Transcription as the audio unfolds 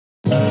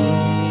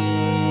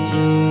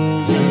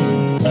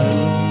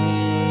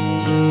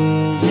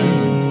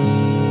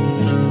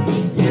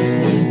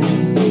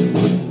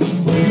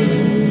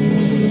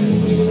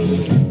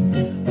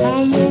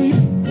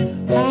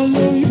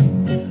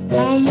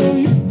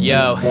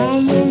Yo,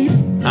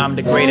 I'm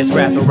the greatest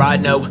rapper I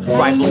know.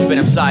 Rifle spin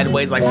 'em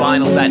sideways like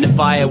vinyls at the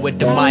fire with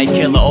the mic.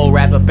 Kill a old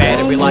rapper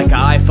battery like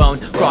an iPhone.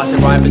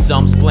 Crossing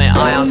ribosomes, splint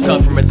ions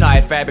cut from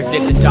retired fabric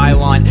dipped in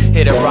Taiwan.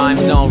 Hit a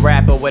rhyme zone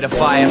rapper with a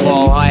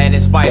fireball. Higher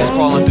than spiders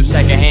crawling through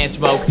secondhand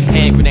smoke.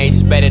 Hand grenades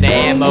is better than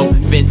ammo.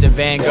 Vincent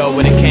Van Gogh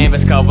with a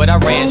canvas covered. I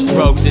ran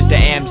strokes. It's the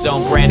Am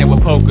Zone branded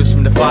with pokers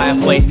from the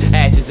fireplace.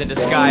 Ashes in the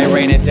sky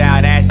raining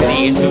down. Acid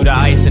eating through the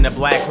ice in the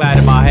black cloud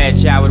in my head.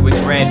 Showered with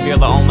dread.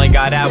 Feel I only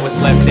got out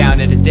what's left down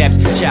in the depths.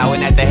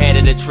 Showering at the head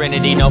of the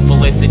Trinity. No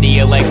felicity.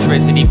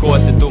 Electricity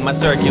coursing through my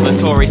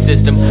circulatory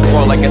system.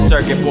 More like a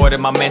circuit board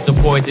in my mental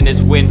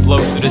poisonous wind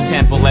blows through the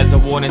temple as a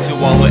warning to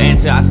all who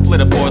enter. I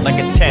split a board like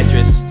it's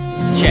Tetris.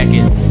 Check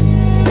it.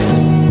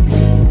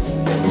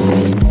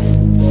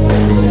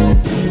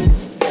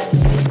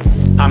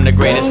 I'm the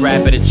greatest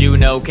rapper that you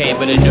know. Came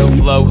with a new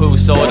flow.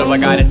 Whose soul do I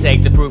gotta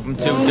take to prove I'm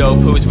too dope?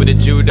 Who's with a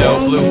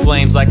judo? Blue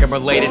flames like I'm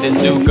related to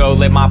Zuko.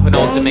 Lay my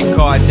penultimate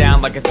card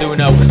down like a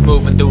Thuno.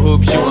 Moving through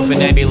hoops, shooting for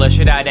nebula.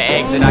 Should I the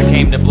exit? I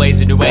came to blaze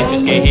a new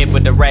entrance. Get hit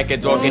with the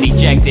records or get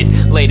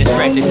ejected. Later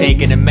stretcher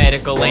taking a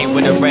medical aim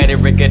with the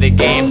rhetoric of the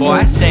game. Boy,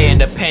 I stay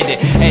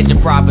independent. Edge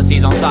of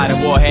prophecies on side of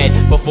warhead.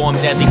 Perform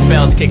deadly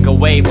spells, kick a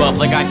wave up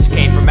like I just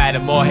came from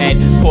Adam Moorhead.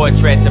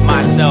 Portraits of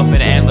myself in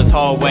an endless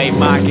hallway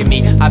mocking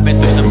me. I've been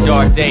through some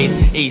dark days.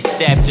 Each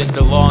step just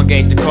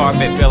elongates the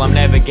carpet. Feel I'm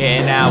never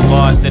getting out.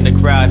 Lost in the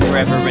crowd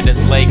forever in this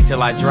lake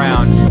till I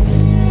drown.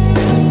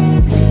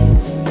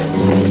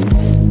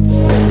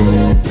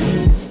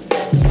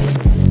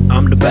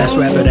 I'm the best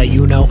rapper that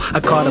you know. I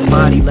caught a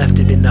body, left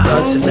it in the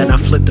Hudson, then I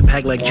flipped the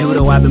pack like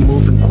judo. I've been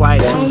moving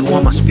quiet, tuned to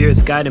all my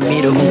spirits, guiding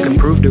me to who can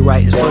prove the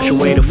right. Is push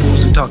away the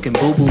fools who talking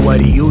boo-boo. What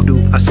do you do?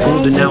 I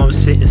schooled and now I'm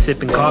sitting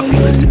sipping coffee,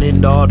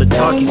 listening to all the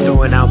talk you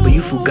throwing out. But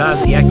you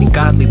fugazi, acting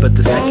godly, but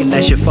the second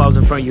that shit falls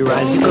in front of your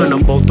eyes, you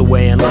couldn't bolt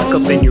away and lock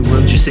up in your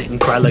room, just sit and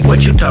cry like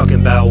what you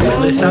talking about,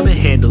 Willis? I've been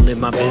handling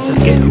my business,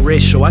 getting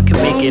rich so I can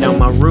make it out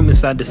my room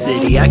inside the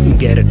city. I can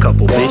get a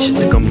couple bitches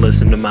to come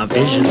listen to my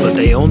visions, but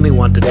they only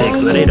want the dick,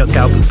 so they duck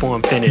out before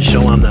I'm finished.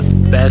 So I'm the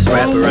best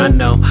rapper I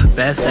know,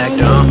 best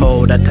actor on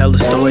hold. I tell a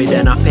story,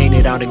 then I paint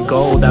it out in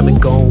gold. I've been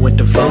going with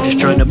the flow, just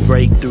trying to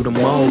break through the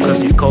mold.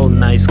 Cause these cold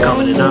nights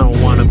coming and I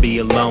don't wanna be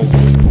alone.